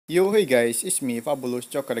Yo, hey guys, it's me Fabulous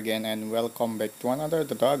Joker again and welcome back to another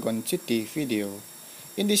Dragon City video.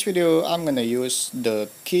 In this video, I'm gonna use the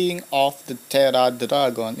King of the Terra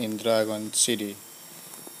Dragon in Dragon City.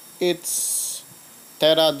 Its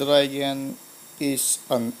Terra Dragon is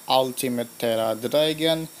an ultimate Terra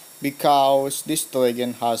Dragon because this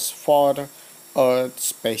dragon has 4 Earth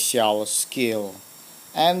special skill.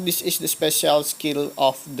 And this is the special skill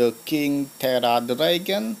of the King Terra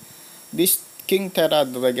Dragon. This King Terra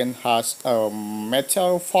Dragon has a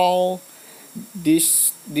meteor fall.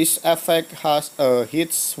 This effect has a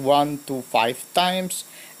hits 1 to 5 times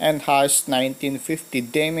and has 1950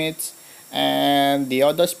 damage. And the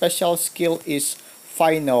other special skill is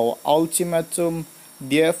Final Ultimatum.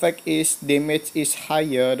 The effect is damage is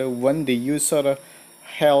higher when the user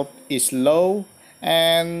health is low,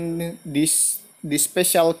 and this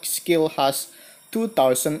special skill has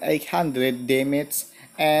 2800 damage.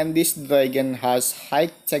 And this dragon has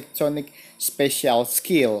high tectonic special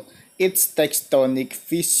skill. It's tectonic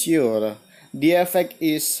fissure. The effect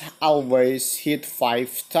is always hit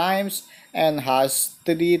 5 times and has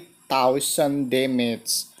 3000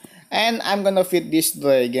 damage. And I'm gonna fit this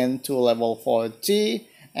dragon to level 40,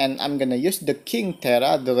 and I'm gonna use the King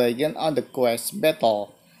Terra Dragon on the quest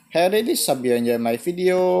battle. Hey, ready? Hope you enjoy my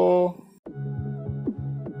video.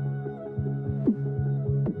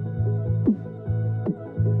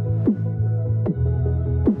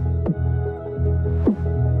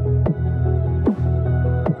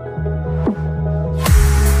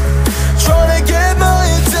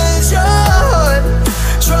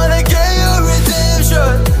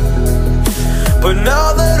 But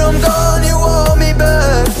now that I'm gone, you want me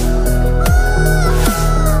back.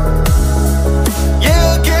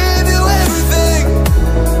 Yeah, I gave you everything.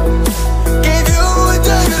 Gave you a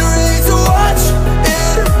diamond ring to watch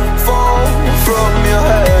it fall from your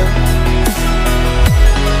head.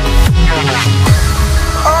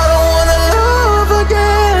 I don't wanna love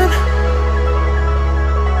again,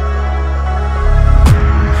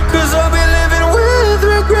 'cause I'll be living with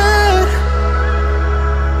regret.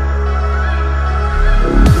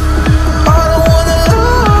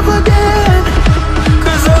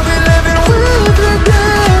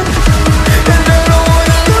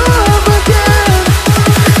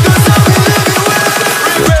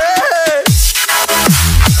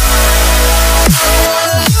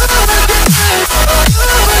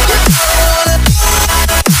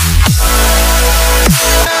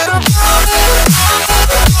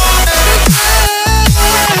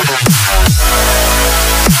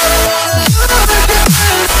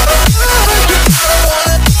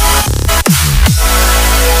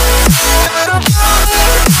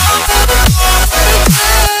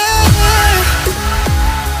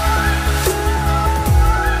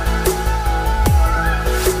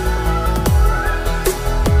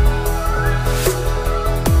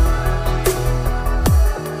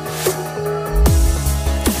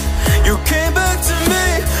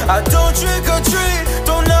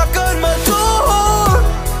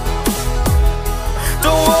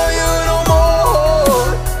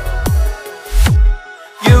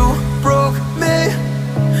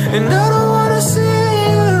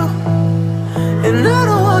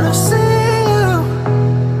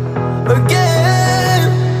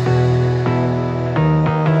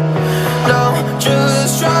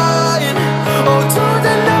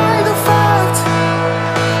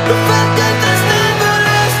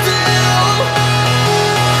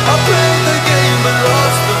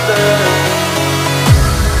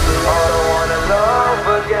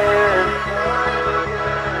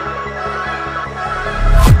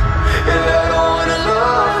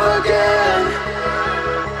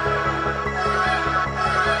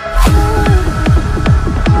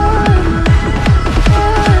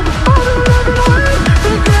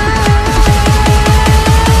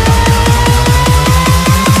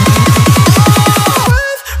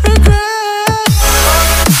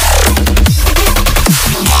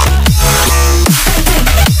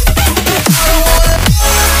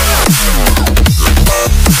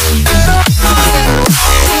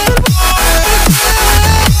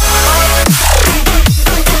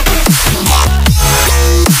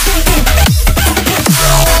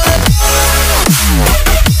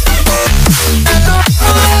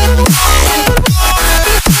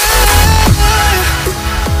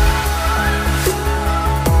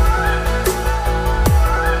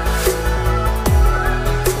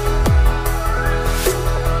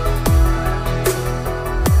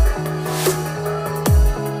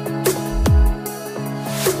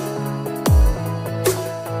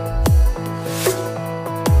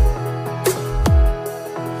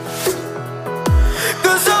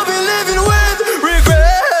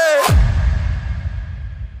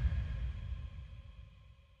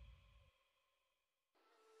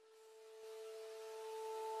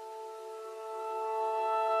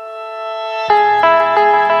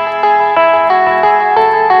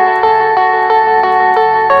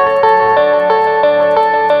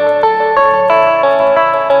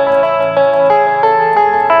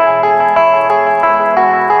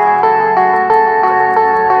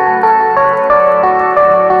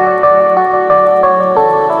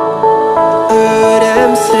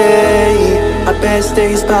 Some say our best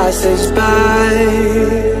days pass us by,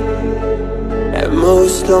 and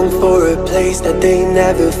most long for a place that they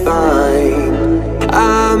never find.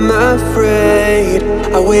 I'm afraid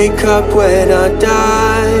I wake up when I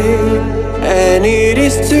die, and it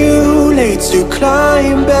is too late to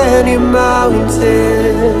climb any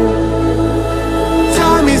mountain.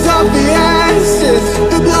 Time is of the essence,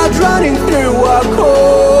 the blood running through our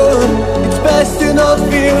core. It's best to not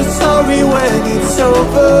feel sorry when it's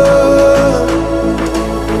over.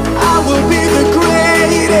 I will be the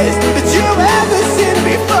greatest that you've ever seen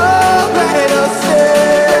before, and I'll stay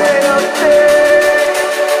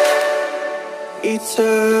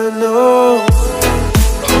eternal.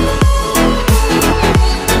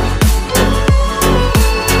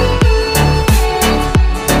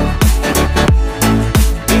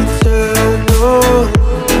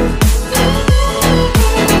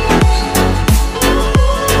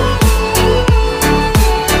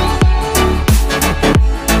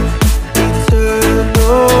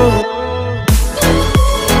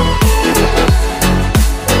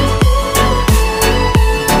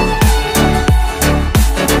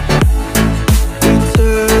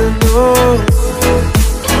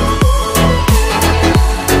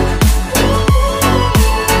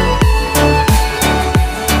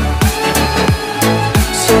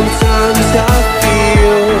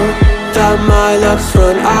 My luck's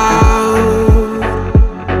run out.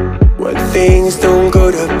 When things don't go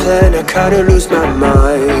to plan, I kinda lose my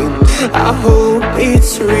mind. I hope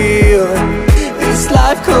it's real, this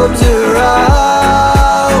life comes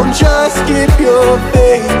around. Just keep your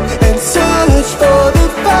faith and search for the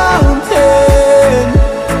fountain.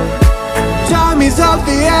 Time is of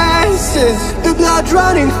the essence, the blood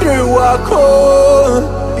running through our core.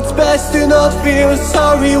 It's best to not feel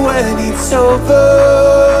sorry when it's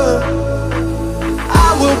over.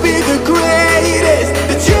 Will be the greatest